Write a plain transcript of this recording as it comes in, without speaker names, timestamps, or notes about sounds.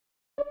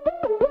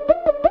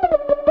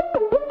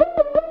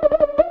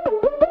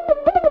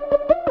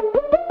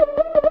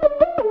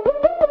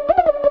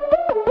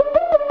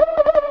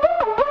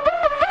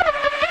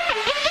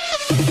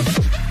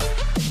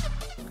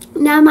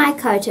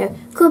koutou.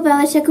 Ko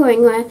Bella te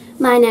koingoa.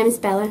 My name's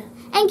Bella.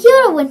 And kia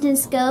ora, Winton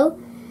School.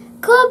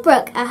 Ko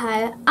Brooke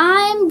aho.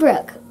 I'm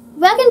Brooke.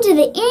 Welcome to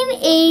the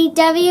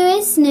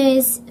NEWS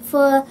News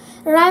for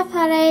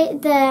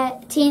Raipare the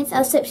 10th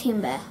of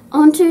September.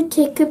 On to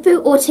te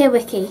kupu o te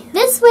wiki.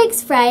 This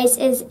week's phrase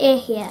is e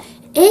here.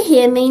 E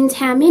here means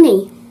how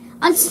many.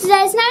 On to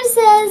today's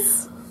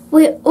notices.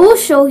 We're all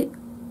sure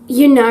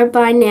you know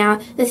by now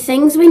the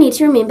things we need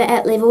to remember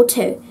at level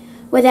 2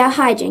 with our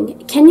hygiene.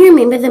 Can you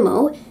remember them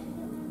all?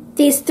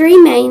 There's 3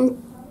 main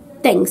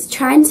things.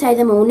 Try and say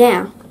them all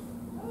now.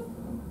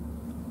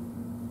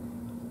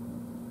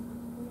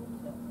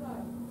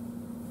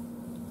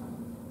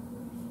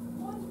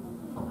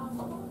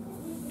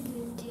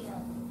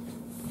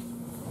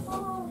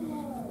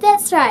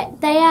 That's right,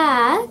 they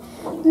are: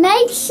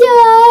 make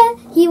sure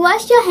you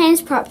wash your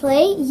hands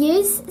properly,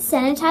 use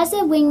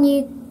sanitizer when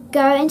you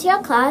go into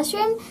your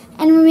classroom,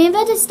 and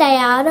remember to stay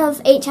out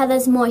of each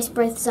other's moist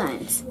breath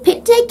zones.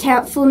 Pet Day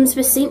count forms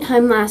were sent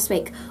home last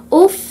week.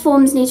 All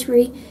forms need to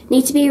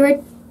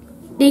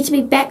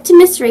be back to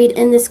Miss Reid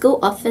in the school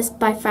office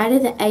by Friday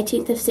the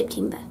 18th of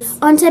September.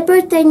 On to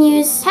birthday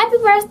news. Happy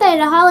birthday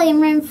to Holly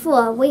in room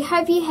 4. We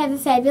hope you have a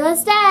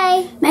fabulous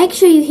day. Make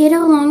sure you head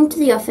along to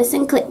the office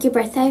and collect your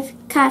birthday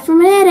card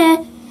from a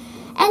letter.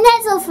 And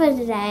that's all for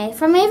today.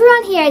 From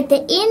everyone here at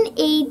the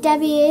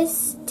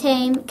NEWS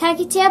team, ka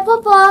kite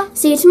popo.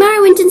 See you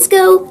tomorrow, Winton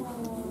School.